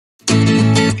Good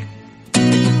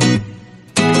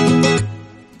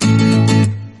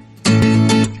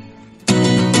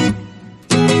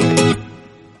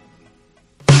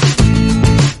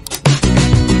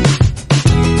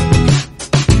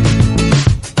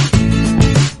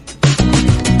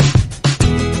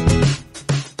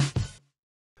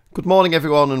morning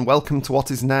everyone and welcome to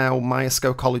what is now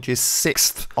Myerscough College's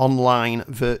 6th online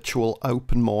virtual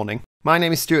open morning. My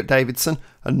name is Stuart Davidson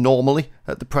and normally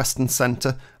at the Preston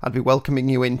Centre I'd be welcoming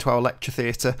you into our lecture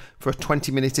theatre for a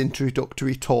 20-minute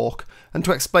introductory talk and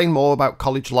to explain more about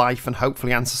college life and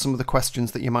hopefully answer some of the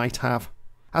questions that you might have.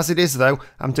 As it is though,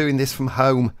 I'm doing this from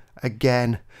home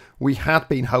again. We had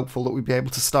been hopeful that we'd be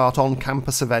able to start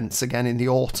on-campus events again in the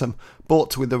autumn,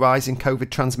 but with the rising COVID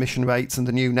transmission rates and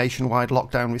the new nationwide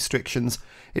lockdown restrictions,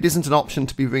 it isn't an option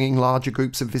to be bringing larger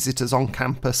groups of visitors on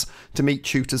campus to meet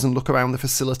tutors and look around the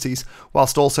facilities,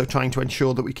 whilst also trying to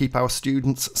ensure that we keep our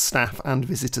students, staff and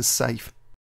visitors safe.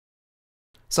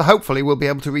 So hopefully we'll be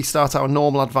able to restart our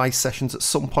normal advice sessions at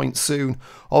some point soon,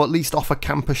 or at least offer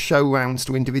campus show rounds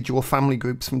to individual family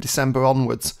groups from December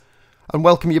onwards, and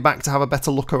welcome you back to have a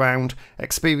better look around,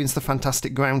 experience the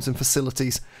fantastic grounds and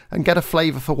facilities, and get a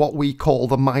flavour for what we call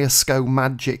the Myerscough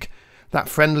magic, that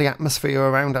friendly atmosphere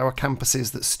around our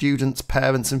campuses that students,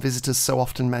 parents and visitors so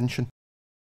often mention.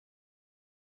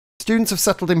 Students have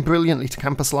settled in brilliantly to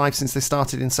campus life since they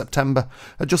started in September,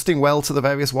 adjusting well to the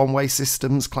various one-way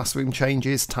systems, classroom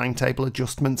changes, timetable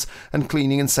adjustments and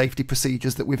cleaning and safety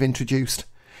procedures that we've introduced.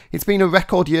 It's been a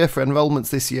record year for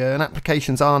enrolments this year and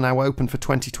applications are now open for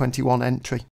 2021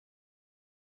 entry.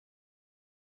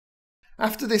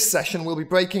 After this session we'll be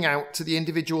breaking out to the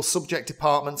individual subject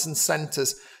departments and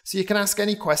centres so you can ask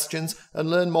any questions and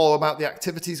learn more about the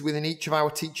activities within each of our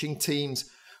teaching teams.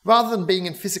 Rather than being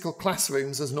in physical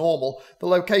classrooms as normal, the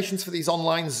locations for these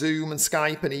online Zoom and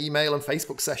Skype and email and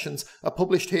Facebook sessions are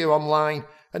published here online.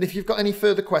 And if you've got any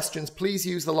further questions, please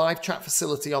use the live chat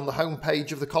facility on the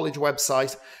homepage of the college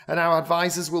website, and our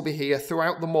advisors will be here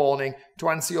throughout the morning to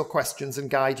answer your questions and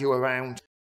guide you around.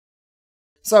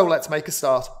 So let's make a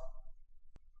start.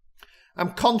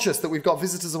 I'm conscious that we've got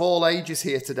visitors of all ages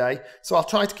here today, so I'll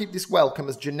try to keep this welcome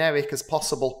as generic as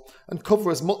possible and cover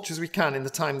as much as we can in the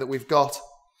time that we've got.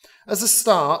 As a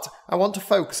start, I want to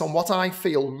focus on what I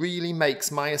feel really makes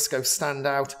Myerscough stand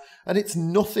out, and it's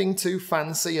nothing too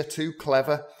fancy or too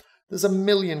clever. There's a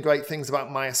million great things about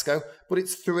Myerscough, but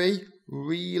it's three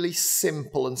really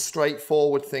simple and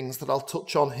straightforward things that I'll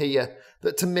touch on here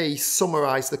that to me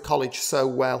summarise the college so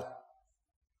well.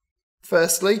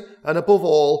 Firstly, and above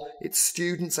all, it's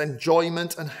students'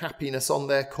 enjoyment and happiness on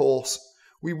their course.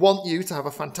 We want you to have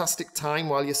a fantastic time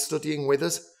while you're studying with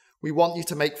us. We want you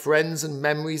to make friends and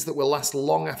memories that will last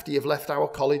long after you've left our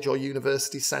college or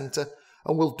university centre,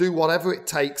 and we'll do whatever it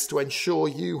takes to ensure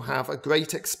you have a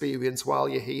great experience while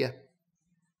you're here.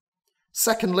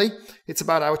 Secondly, it's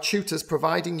about our tutors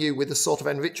providing you with the sort of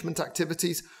enrichment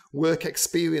activities, work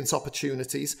experience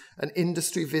opportunities and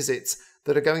industry visits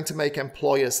that are going to make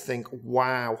employers think,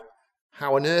 wow,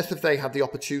 how on earth have they had the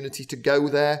opportunity to go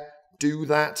there, do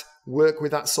that, work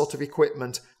with that sort of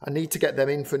equipment? I need to get them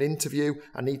in for an interview.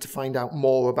 I need to find out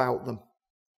more about them.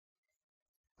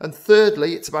 And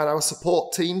thirdly, it's about our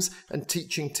support teams and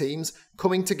teaching teams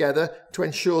coming together to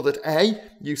ensure that A,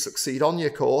 you succeed on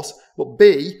your course, but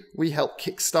B, we help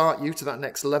kickstart you to that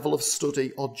next level of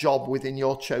study or job within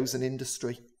your chosen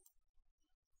industry.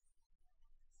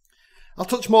 I'll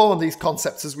touch more on these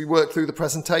concepts as we work through the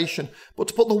presentation, but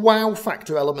to put the wow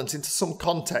factor element into some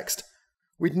context,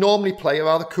 we'd normally play a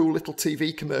rather cool little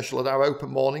TV commercial at our open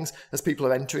mornings as people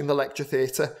are entering the lecture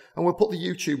theatre, and we'll put the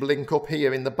YouTube link up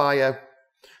here in the bio,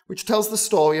 which tells the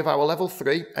story of our Level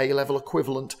 3, A-level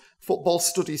equivalent, football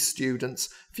studies students,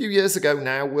 a few years ago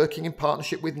now working in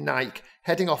partnership with Nike,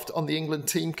 heading off on the England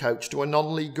team coach to a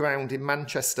non-league ground in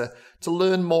Manchester to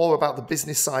learn more about the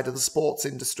business side of the sports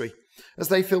industry, as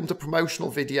they filmed a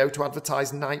promotional video to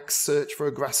advertise Nike's search for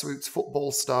a grassroots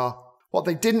football star. What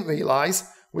they didn't realise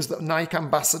was that Nike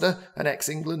ambassador and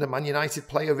ex-England and Man United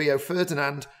player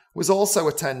Ferdinand was also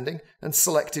attending and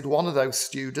selected one of those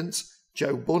students,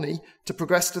 Joe Bunny, to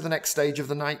progress to the next stage of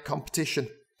the Nike competition.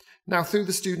 Now, through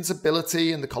the students'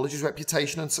 ability and the college's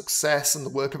reputation and success and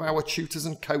the work of our tutors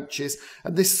and coaches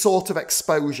and this sort of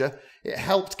exposure, it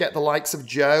helped get the likes of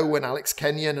Joe and Alex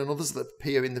Kenyon and others that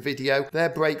appear in the video their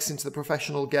breaks into the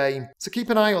professional game. So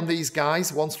keep an eye on these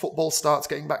guys once football starts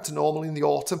getting back to normal in the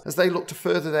autumn as they look to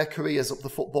further their careers up the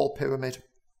football pyramid.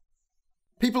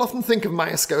 People often think of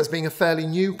Myerscough as being a fairly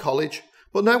new college,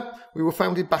 but no, we were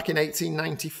founded back in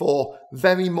 1894,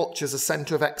 very much as a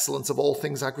centre of excellence of all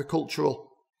things agricultural.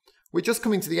 We're just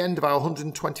coming to the end of our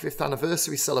 125th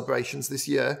anniversary celebrations this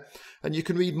year, and you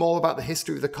can read more about the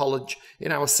history of the college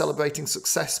in our Celebrating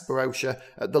Success brochure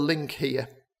at the link here.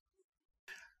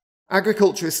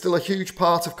 Agriculture is still a huge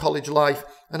part of college life,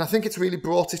 and I think it's really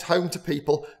brought it home to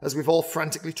people as we've all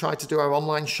frantically tried to do our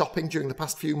online shopping during the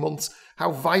past few months,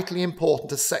 how vitally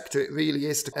important a sector it really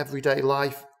is to everyday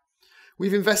life.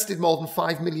 We've invested more than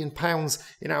 £5 million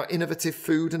in our innovative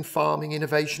food and farming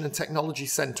innovation and technology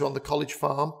centre on the college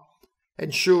farm,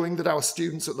 ensuring that our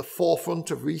students are at the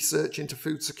forefront of research into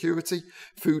food security,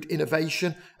 food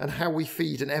innovation, and how we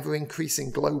feed an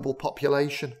ever-increasing global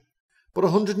population. But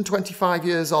 125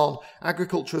 years on,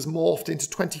 agriculture has morphed into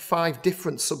 25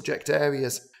 different subject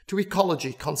areas, to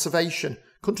ecology, conservation,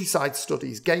 countryside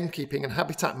studies, gamekeeping and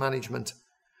habitat management,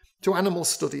 to animal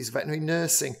studies, veterinary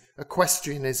nursing,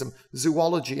 equestrianism,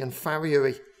 zoology and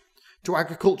farriery, to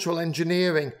agricultural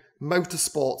engineering,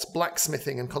 motorsports,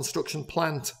 blacksmithing and construction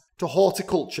plant, to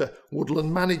horticulture,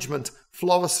 woodland management,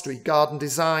 floristry, garden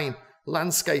design,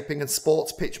 landscaping and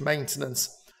sports pitch maintenance,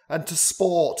 and to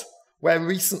sport, where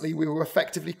recently we were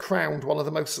effectively crowned one of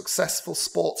the most successful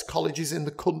sports colleges in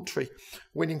the country,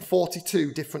 winning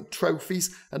 42 different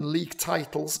trophies and league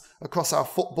titles across our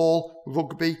football,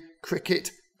 rugby,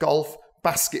 cricket, golf,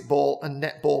 basketball and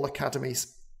netball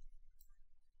academies.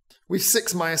 We've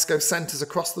 6 Myerscough centres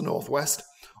across the northwest.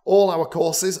 All our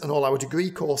courses and all our degree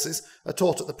courses are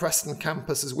taught at the Preston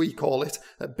campus, as we call it,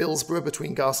 at Billsborough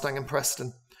between Garstang and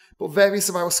Preston. But various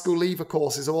of our school leaver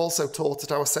courses are also taught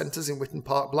at our centres in Witton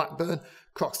Park, Blackburn,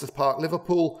 Croxteth Park,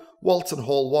 Liverpool, Walton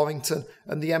Hall, Warrington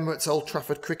and the Emirates Old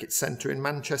Trafford Cricket Centre in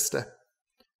Manchester.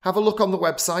 Have a look on the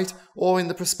website or in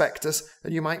the prospectus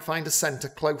and you might find a centre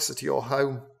closer to your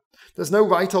home. There's no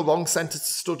right or wrong centre to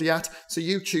study at, so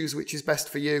you choose which is best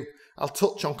for you. I'll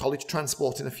touch on college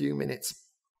transport in a few minutes.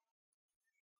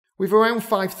 We've around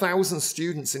 5,000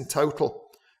 students in total.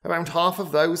 Around half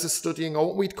of those are studying on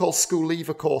what we'd call school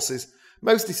leaver courses,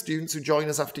 mostly students who join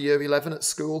us after year 11 at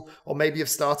school or maybe have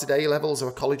started A-levels or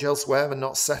a college elsewhere and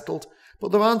not settled.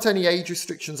 But there aren't any age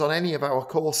restrictions on any of our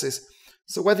courses.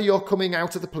 So whether you're coming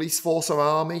out of the police force or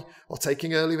army, or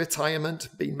taking early retirement,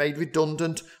 being made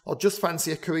redundant, or just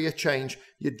fancy a career change,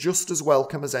 you're just as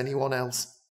welcome as anyone else.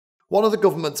 One of the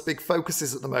government's big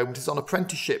focuses at the moment is on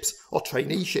apprenticeships or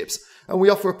traineeships, and we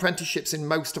offer apprenticeships in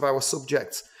most of our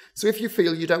subjects. So if you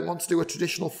feel you don't want to do a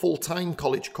traditional full-time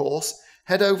college course,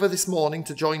 head over this morning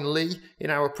to join Lee in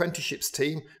our apprenticeships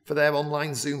team for their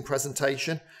online Zoom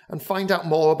presentation and find out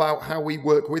more about how we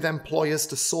work with employers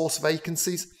to source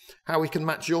vacancies, how we can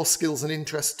match your skills and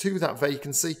interests to that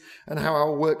vacancy, and how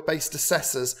our work-based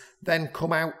assessors then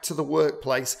come out to the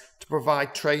workplace to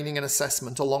provide training and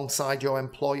assessment alongside your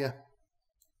employer.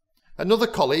 Another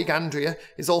colleague, Andrea,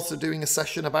 is also doing a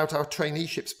session about our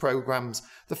traineeships programmes,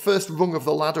 the first rung of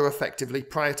the ladder effectively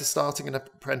prior to starting an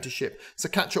apprenticeship, so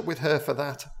catch up with her for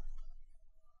that.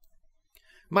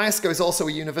 Myerscough is also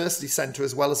a university centre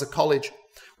as well as a college.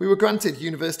 We were granted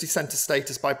university centre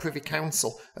status by Privy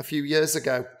Council a few years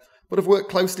ago, but have worked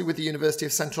closely with the University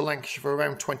of Central Lancashire for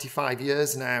around 25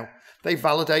 years now. They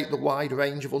validate the wide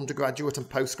range of undergraduate and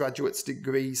postgraduate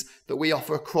degrees that we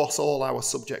offer across all our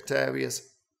subject areas.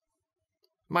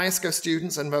 Myerscough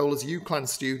students enrol as UCLan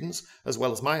students, as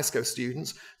well as Myerscough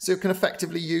students, so can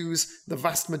effectively use the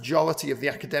vast majority of the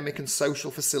academic and social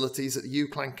facilities at the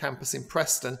UCLan campus in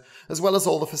Preston, as well as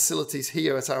all the facilities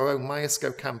here at our own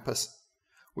Myerscough campus.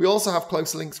 We also have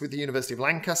close links with the University of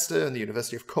Lancaster and the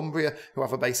University of Cumbria, who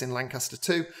have a base in Lancaster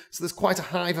too, so there's quite a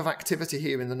hive of activity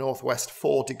here in the Northwest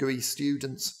for degree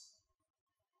students.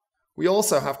 We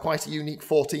also have quite a unique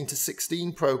 14 to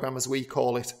 16 programme, as we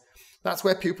call it. That's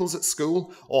where pupils at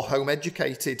school or home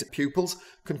educated pupils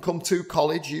can come to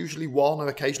college, usually 1 or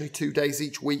occasionally 2 days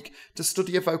each week, to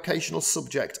study a vocational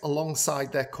subject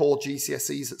alongside their core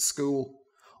GCSEs at school.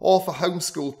 Or for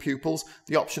homeschooled pupils,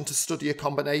 the option to study a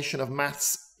combination of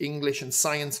maths, English and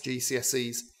science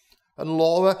GCSEs. And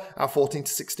Laura, our 14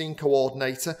 to 16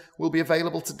 coordinator, will be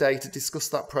available today to discuss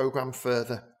that programme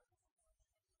further.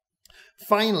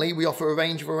 Finally, we offer a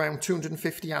range of around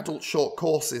 250 adult short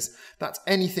courses. That's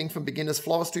anything from beginners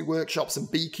floristry workshops and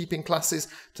beekeeping classes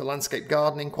to landscape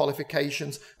gardening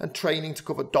qualifications and training to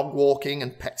cover dog walking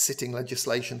and pet sitting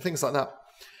legislation, things like that.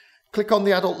 Click on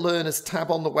the Adult Learners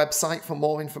tab on the website for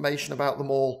more information about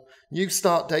them all. New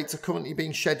start dates are currently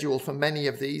being scheduled for many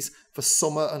of these for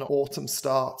summer and autumn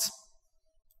starts.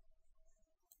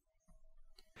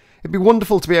 It'd be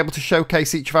wonderful to be able to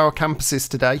showcase each of our campuses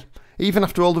today. Even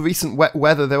after all the recent wet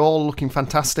weather, they're all looking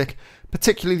fantastic,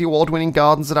 particularly the award-winning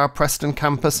gardens at our Preston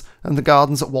campus and the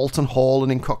gardens at Walton Hall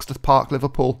and in Croxteth Park,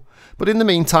 Liverpool. But in the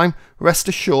meantime, rest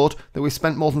assured that we've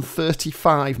spent more than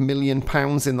 £35 million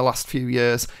in the last few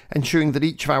years, ensuring that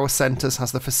each of our centres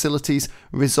has the facilities,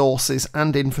 resources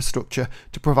and infrastructure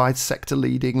to provide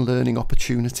sector-leading learning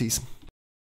opportunities.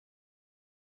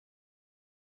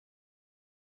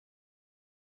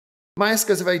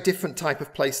 Myerscough is a very different type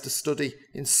of place to study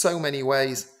in so many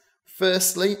ways.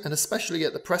 Firstly, and especially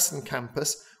at the Preston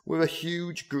campus, we're a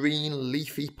huge green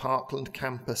leafy parkland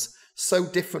campus, so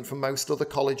different from most other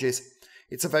colleges.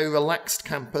 It's a very relaxed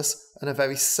campus and a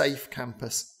very safe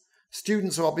campus.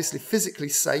 Students are obviously physically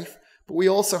safe, but we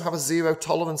also have a zero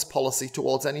tolerance policy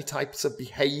towards any types of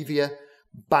behaviour,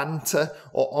 banter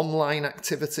or online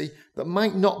activity that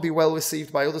might not be well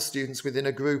received by other students within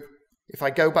a group. If I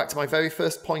go back to my very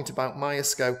first point about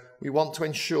Myerscough, we want to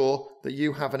ensure that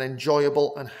you have an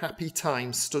enjoyable and happy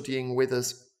time studying with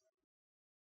us.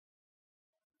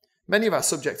 Many of our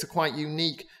subjects are quite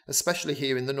unique, especially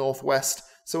here in the Northwest,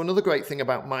 so another great thing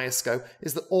about Myerscough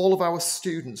is that all of our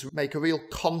students make a real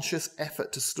conscious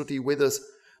effort to study with us,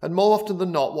 and more often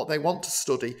than not what they want to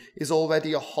study is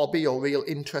already a hobby or real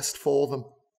interest for them.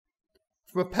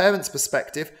 From a parent's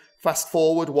perspective, fast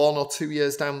forward 1 or 2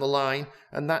 years down the line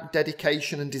and that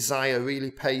dedication and desire really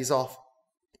pays off.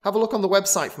 Have a look on the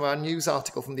website from our news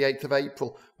article from the 8th of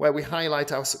April where we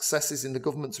highlight our successes in the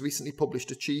government's recently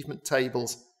published achievement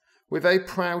tables. We're very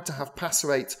proud to have pass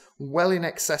rates well in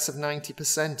excess of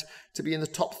 90%, to be in the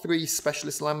top 3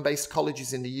 specialist land-based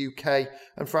colleges in the UK,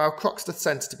 and for our Croxteth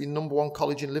Centre to be #1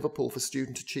 college in Liverpool for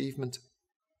student achievement.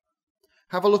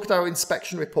 Have a look at our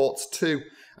inspection reports too.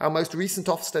 Our most recent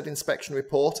Ofsted inspection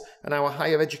report and our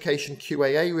Higher Education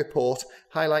QAA report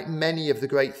highlight many of the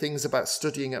great things about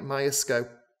studying at Myerscough.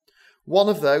 One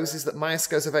of those is that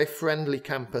Myerscough is a very friendly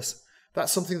campus.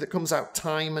 That's something that comes out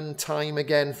time and time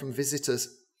again from visitors.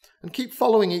 And keep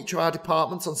following each of our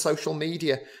departments on social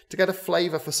media to get a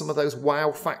flavour for some of those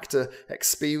wow factor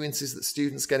experiences that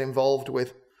students get involved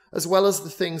with, as well as the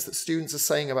things that students are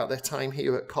saying about their time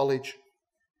here at college.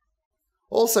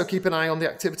 Also keep an eye on the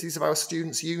activities of our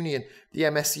Students' Union, the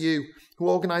MSU, who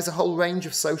organise a whole range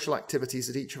of social activities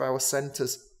at each of our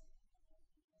centres.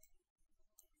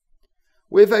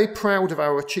 We're very proud of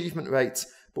our achievement rates,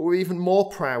 but we're even more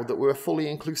proud that we're a fully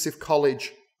inclusive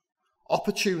college.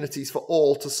 Opportunities for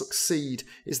all to succeed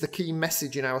is the key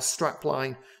message in our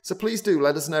strapline, so please do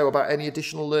let us know about any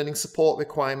additional learning support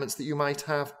requirements that you might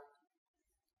have.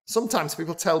 Sometimes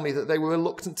people tell me that they were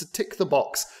reluctant to tick the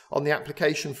box on the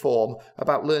application form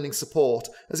about learning support,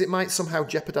 as it might somehow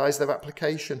jeopardise their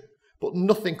application. But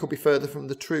nothing could be further from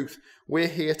the truth. We're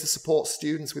here to support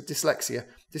students with dyslexia,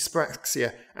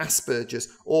 dyspraxia, Asperger's,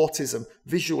 autism,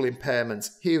 visual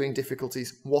impairments, hearing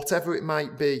difficulties, whatever it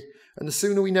might be. And the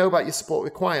sooner we know about your support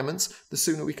requirements, the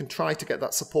sooner we can try to get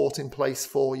that support in place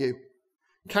for you.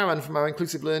 Karen from our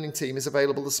Inclusive Learning team is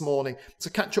available this morning, so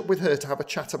catch up with her to have a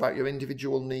chat about your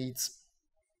individual needs.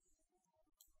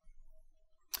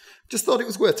 Just thought it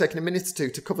was worth taking a minute or two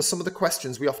to cover some of the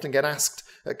questions we often get asked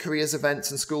at careers events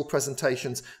and school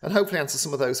presentations, and hopefully answer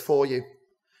some of those for you.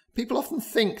 People often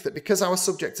think that because our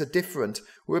subjects are different,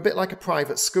 we're a bit like a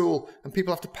private school and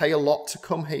people have to pay a lot to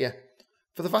come here.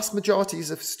 For the vast majorities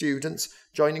of students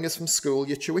joining us from school,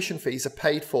 your tuition fees are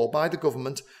paid for by the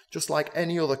government, just like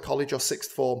any other college or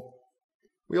sixth form.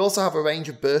 We also have a range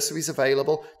of bursaries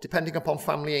available, depending upon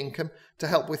family income, to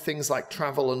help with things like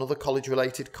travel and other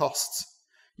college-related costs.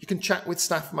 You can chat with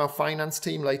staff from our finance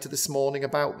team later this morning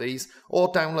about these,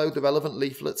 or download the relevant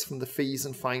leaflets from the fees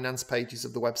and finance pages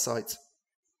of the website.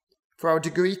 For our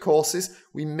degree courses,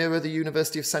 we mirror the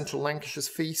University of Central Lancashire's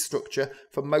fee structure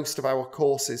for most of our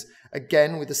courses,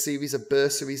 again with a series of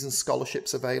bursaries and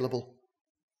scholarships available.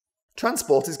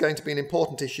 Transport is going to be an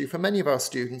important issue for many of our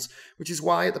students, which is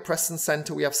why at the Preston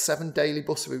Centre we have 7 daily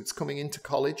bus routes coming into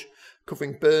college,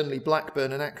 covering Burnley,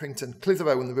 Blackburn and Accrington,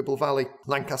 Clitheroe and the Ribble Valley,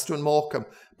 Lancaster and Morecambe,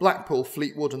 Blackpool,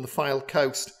 Fleetwood and the Fylde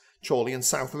Coast, Chorley and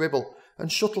South Ribble,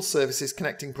 and shuttle services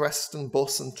connecting Preston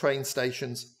bus and train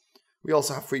stations. We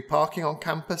also have free parking on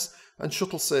campus and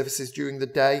shuttle services during the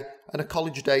day and a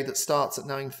college day that starts at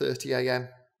 9:30 AM.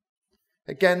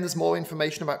 Again, there's more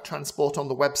information about transport on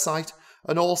the website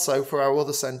and also for our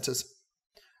other centres.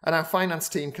 And our finance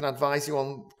team can advise you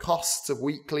on costs of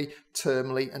weekly,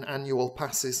 termly and annual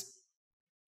passes.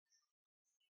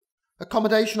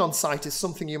 Accommodation on site is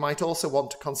something you might also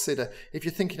want to consider if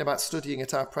you're thinking about studying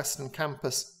at our Preston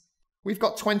campus. We've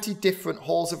got 20 different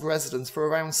halls of residence for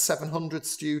around 700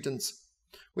 students.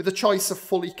 with a choice of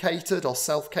fully catered or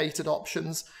self-catered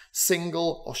options,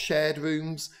 single or shared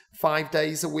rooms, 5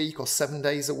 days a week or 7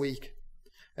 days a week.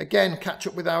 Again, catch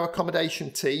up with our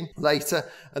accommodation team later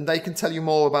and they can tell you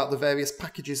more about the various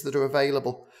packages that are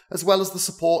available, as well as the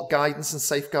support, guidance and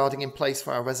safeguarding in place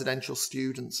for our residential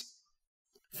students.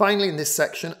 Finally, in this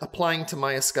section, applying to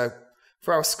Myerscough.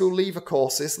 For our school leaver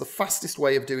courses, the fastest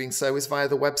way of doing so is via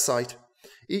the website.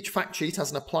 Each fact sheet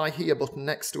has an Apply Here button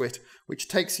next to it, which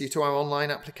takes you to our online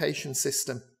application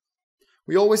system.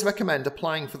 We always recommend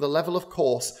applying for the level of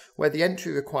course where the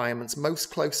entry requirements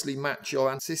most closely match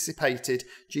your anticipated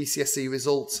GCSE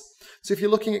results. So if you're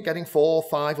looking at getting 4,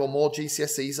 5 or more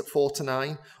GCSEs at 4 to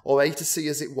 9, or A to C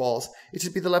as it was,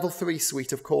 it'd be the level 3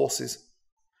 suite of courses.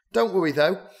 Don't worry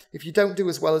though, if you don't do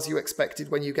as well as you expected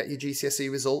when you get your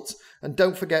GCSE results, and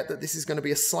don't forget that this is going to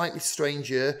be a slightly strange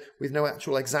year with no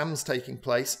actual exams taking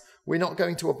place, we're not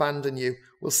going to abandon you.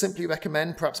 We'll simply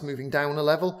recommend perhaps moving down a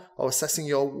level or assessing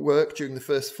your work during the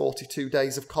first 42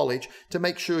 days of college to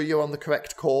make sure you're on the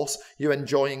correct course, you're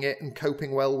enjoying it and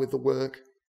coping well with the work.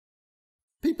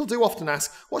 People do often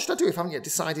ask, what should I do if I haven't yet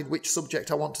decided which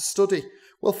subject I want to study?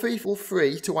 Well, feel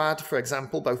free to add, for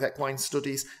example, both equine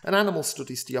studies and animal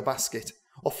studies to your basket,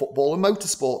 or football and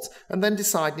motorsports, and then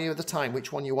decide near the time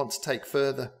which one you want to take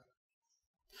further.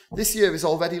 This year is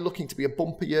already looking to be a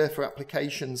bumper year for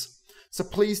applications, so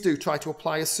please do try to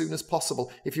apply as soon as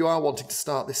possible if you are wanting to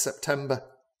start this September.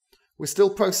 We're still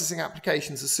processing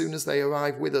applications as soon as they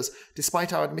arrive with us,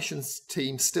 despite our admissions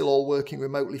team still all working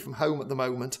remotely from home at the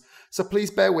moment, so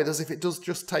please bear with us if it does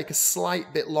just take a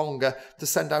slight bit longer to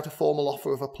send out a formal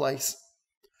offer of a place.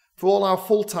 For all our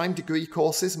full-time degree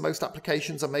courses, most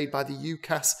applications are made by the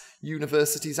UCAS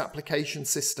University's application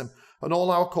system, and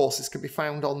all our courses can be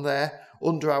found on there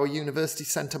under our University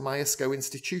Centre Myerscough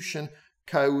institution,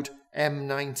 code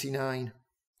M99.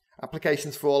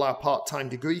 Applications for all our part-time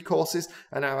degree courses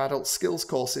and our adult skills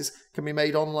courses can be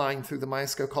made online through the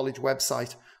Myerscough College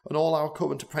website, and all our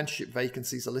current apprenticeship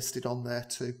vacancies are listed on there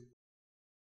too.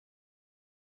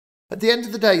 At the end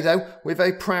of the day though, we're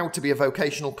very proud to be a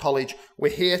vocational college. We're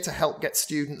here to help get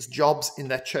students jobs in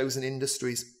their chosen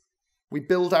industries. We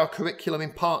build our curriculum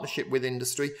in partnership with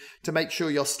industry to make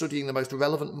sure you're studying the most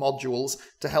relevant modules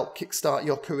to help kickstart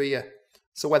your career.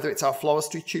 So whether it's our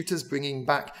floristry tutors bringing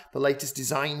back the latest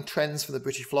design trends for the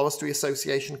British Floristry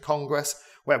Association Congress,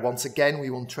 where once again we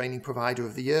won Training Provider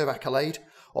of the Year accolade,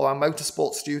 or our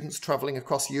motorsport students travelling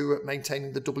across Europe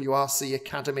maintaining the WRC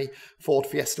Academy Ford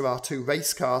Fiesta R2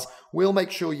 race cars, we'll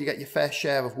make sure you get your fair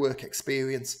share of work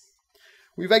experience.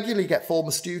 We regularly get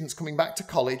former students coming back to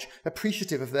college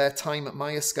appreciative of their time at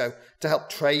Myerscough to help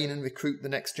train and recruit the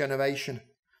next generation.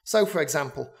 So, for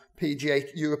example, PGA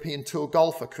European Tour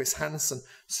golfer Chris Hansen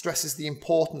stresses the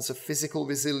importance of physical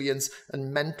resilience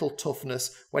and mental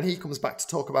toughness when he comes back to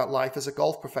talk about life as a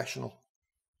golf professional.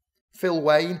 Phil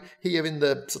Wayne, here in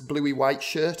the bluey-white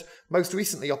shirt, most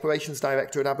recently operations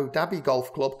director at Abu Dhabi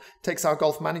Golf Club, takes our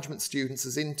golf management students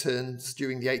as interns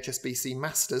during the HSBC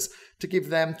Masters to give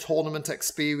them tournament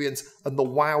experience and the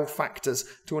wow factors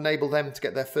to enable them to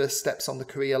get their first steps on the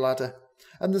career ladder.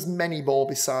 And there's many more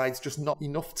besides, just not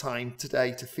enough time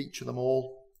today to feature them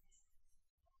all.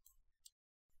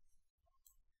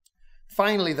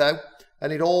 Finally though,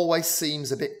 and it always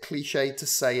seems a bit cliched to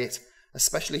say it,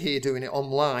 especially here doing it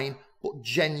online, but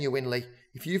genuinely,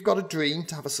 if you've got a dream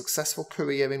to have a successful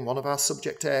career in one of our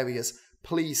subject areas,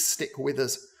 please stick with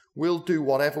us. We'll do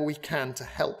whatever we can to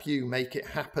help you make it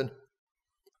happen.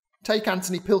 Take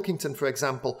Anthony Pilkington, for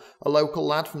example, a local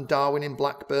lad from Darwin in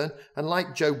Blackburn, and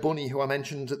like Joe Bunny, who I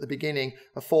mentioned at the beginning,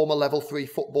 a former Level 3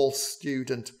 football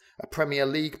student, a Premier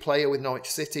League player with Norwich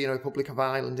City and Republic of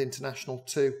Ireland international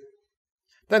too.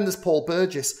 Then there's Paul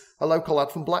Burgess, a local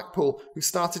lad from Blackpool, who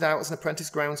started out as an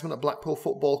apprentice groundsman at Blackpool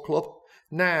Football Club,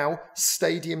 now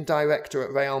stadium director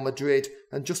at Real Madrid,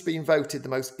 and just been voted the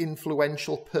most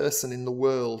influential person in the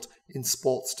world in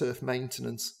sports turf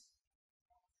maintenance.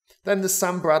 Then there's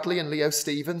Sam Bradley and Leo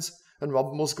Stevens, and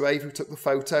Rob Musgrave, who took the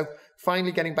photo,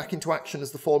 finally getting back into action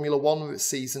as the Formula 1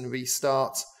 season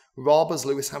restarts. Rob as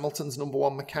Lewis Hamilton's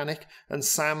 #1 mechanic, and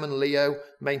Sam and Leo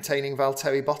maintaining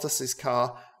Valtteri Bottas's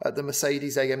car at the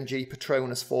Mercedes-AMG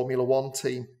Petronas Formula 1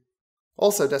 team.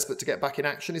 Also desperate to get back in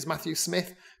action is Matthew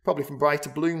Smith, probably from Brighter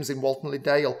Blooms in Walton Le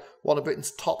Dale, one of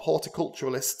Britain's top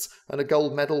horticulturalists and a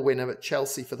gold medal winner at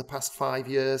Chelsea for the past 5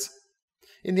 years.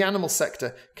 In the animal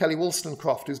sector, Kelly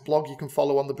Wollstonecroft, whose blog you can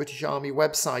follow on the British Army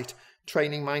website,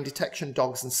 training mine detection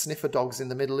dogs and sniffer dogs in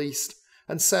the Middle East,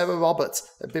 And Sarah Roberts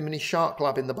at Bimini Shark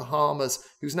Lab in the Bahamas,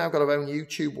 who's now got her own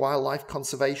YouTube wildlife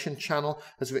conservation channel,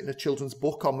 has written a children's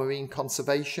book on marine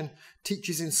conservation,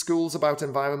 teaches in schools about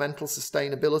environmental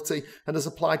sustainability, and has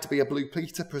applied to be a Blue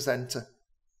Peter presenter.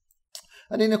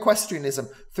 And in equestrianism,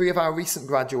 3 of our recent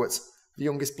graduates, the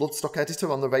youngest bloodstock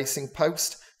editor on the Racing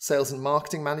Post, sales and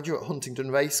marketing manager at Huntingdon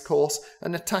Racecourse,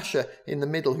 and Natasha in the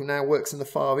middle, who now works in the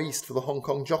Far East for the Hong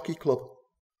Kong Jockey Club.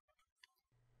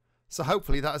 So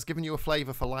hopefully that has given you a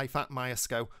flavour for life at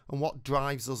Myerscough and what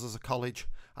drives us as a college.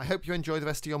 I hope you enjoy the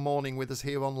rest of your morning with us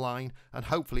here online, and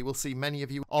hopefully we'll see many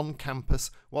of you on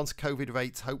campus once COVID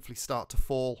rates hopefully start to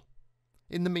fall.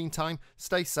 In the meantime,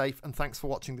 stay safe and thanks for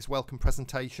watching this welcome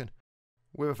presentation.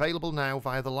 We're available now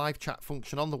via the live chat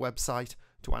function on the website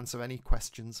to answer any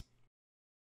questions.